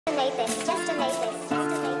Neighbours.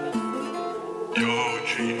 Yo,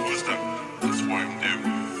 G, what's that? That's why I'm there.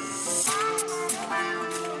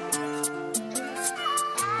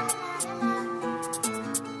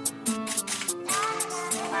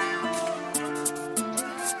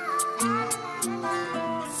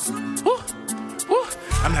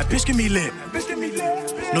 I'm like, bitch, give me lit.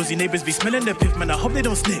 Nosey neighbours be smelling the piff, man, I hope they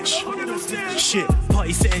don't snitch. Shit,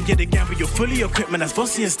 party sitting, yeah, the gamble, you're fully equipped, man, that's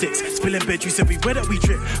bossy and sticks. Spilling bed juice everywhere that we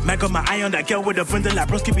drip. Man, got my eye on that girl with a bundle, like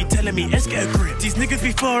broski be telling me, let's get a grip. These niggas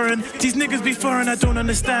be foreign, I don't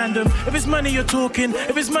understand them. If it's money you're talking,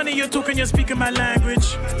 you're speaking my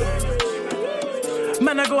language.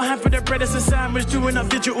 Man, I go ham for the bread, it's a sandwich. Doing up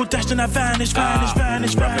digital dash, then I vanish.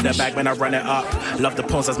 Rubbing the bag when I run it up. Love the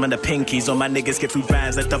pawns, man, the pinkies. All my niggas get through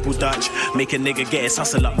bands like double dutch. Make a nigga get his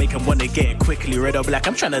hustle up, make him wanna get it quickly. Red or black,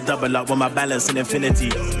 I'm trying to double up with my balance in infinity.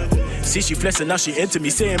 See, she flexing, now she into me,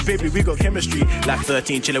 saying, baby, we got chemistry. Like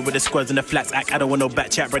 13, chilling with the squads in the flats act. I don't want no back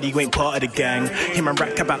chat, brother, you ain't part of the gang. Him and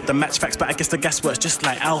Rack about the match facts, but I guess the gas works just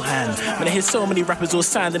like Alhan. When I hear so many rappers all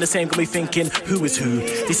signed in the same, got me thinking, who is who?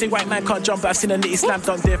 They say white man can't jump, but I've seen a nitty slam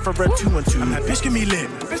dunk there for a 2-on-2. I'm like, bitch, give me lit.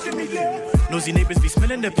 Nosey neighbours be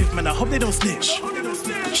smelling the piff, man, I hope they don't snitch.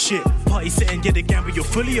 Shit, party sitting, yeah, the gamble, you're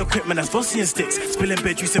fully equipped, man, that's bossy and sticks. Spilling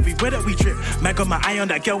bed juice everywhere that we drip. Man, got my eye on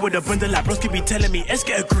that girl with a bundle, like broski be telling me, let's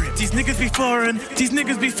get a grip. These niggas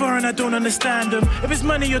be foreign, I don't understand them. If it's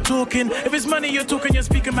money you're talking, you're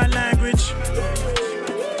speaking my language.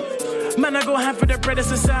 Man, I go ham for the bread,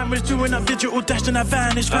 it's a sandwich. Doing up digital dash, then I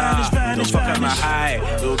vanish. Don't fuck up my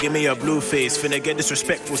eye, yo, give me a blue face. Finna get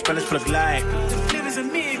disrespectful, Spanish plug light.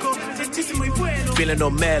 Feeling no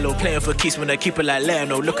mellow, playing for keys when I keep it like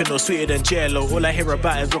Leno. Looking no sweeter than Jello. All I hear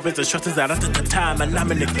about is robbers and shotters out at the time, and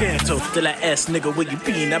I'm in the ghetto. They're like, S, nigga, where you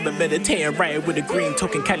been? I've been meditating, writing with the green.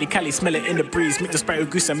 Talking Cali, smell it in the breeze. Mix the Sprite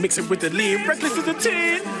with goose and mix it with the lean. Reckless as a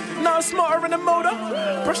teen. Now I'm smarter in the motor.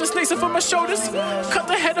 Brush the snakes off on my shoulders. Cut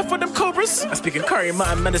the head off of them cobras. I'm speaking curry,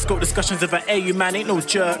 mutton, man, the scope discussions of an AU, man, ain't no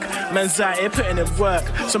jerk. Man's out here putting in work.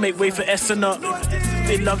 So make way for S or not.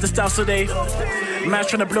 They love the style, so they. Man's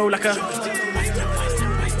trying to blow like a.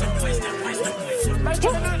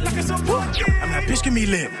 I'm like, bitch, give me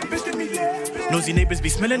lit. Nosey neighbours be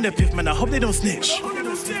smelling the piff, man, I hope they don't snitch.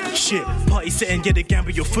 Shit, party sitting, yeah, the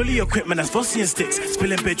gamble, you're fully equipped, man, that's bossy and sticks.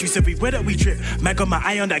 Spilling bed juice everywhere that we drip. Man, got my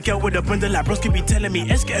eye on that girl with a bundle, like broski be telling me,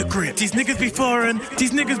 let's get a grip. These niggas be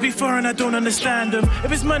foreign, I don't understand them.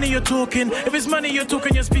 If it's money you're talking,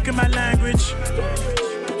 you're speaking my language.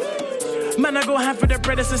 Man, I go ham for the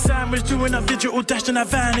bread, it's a sandwich. Doing up digital dash, then I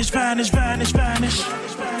vanish.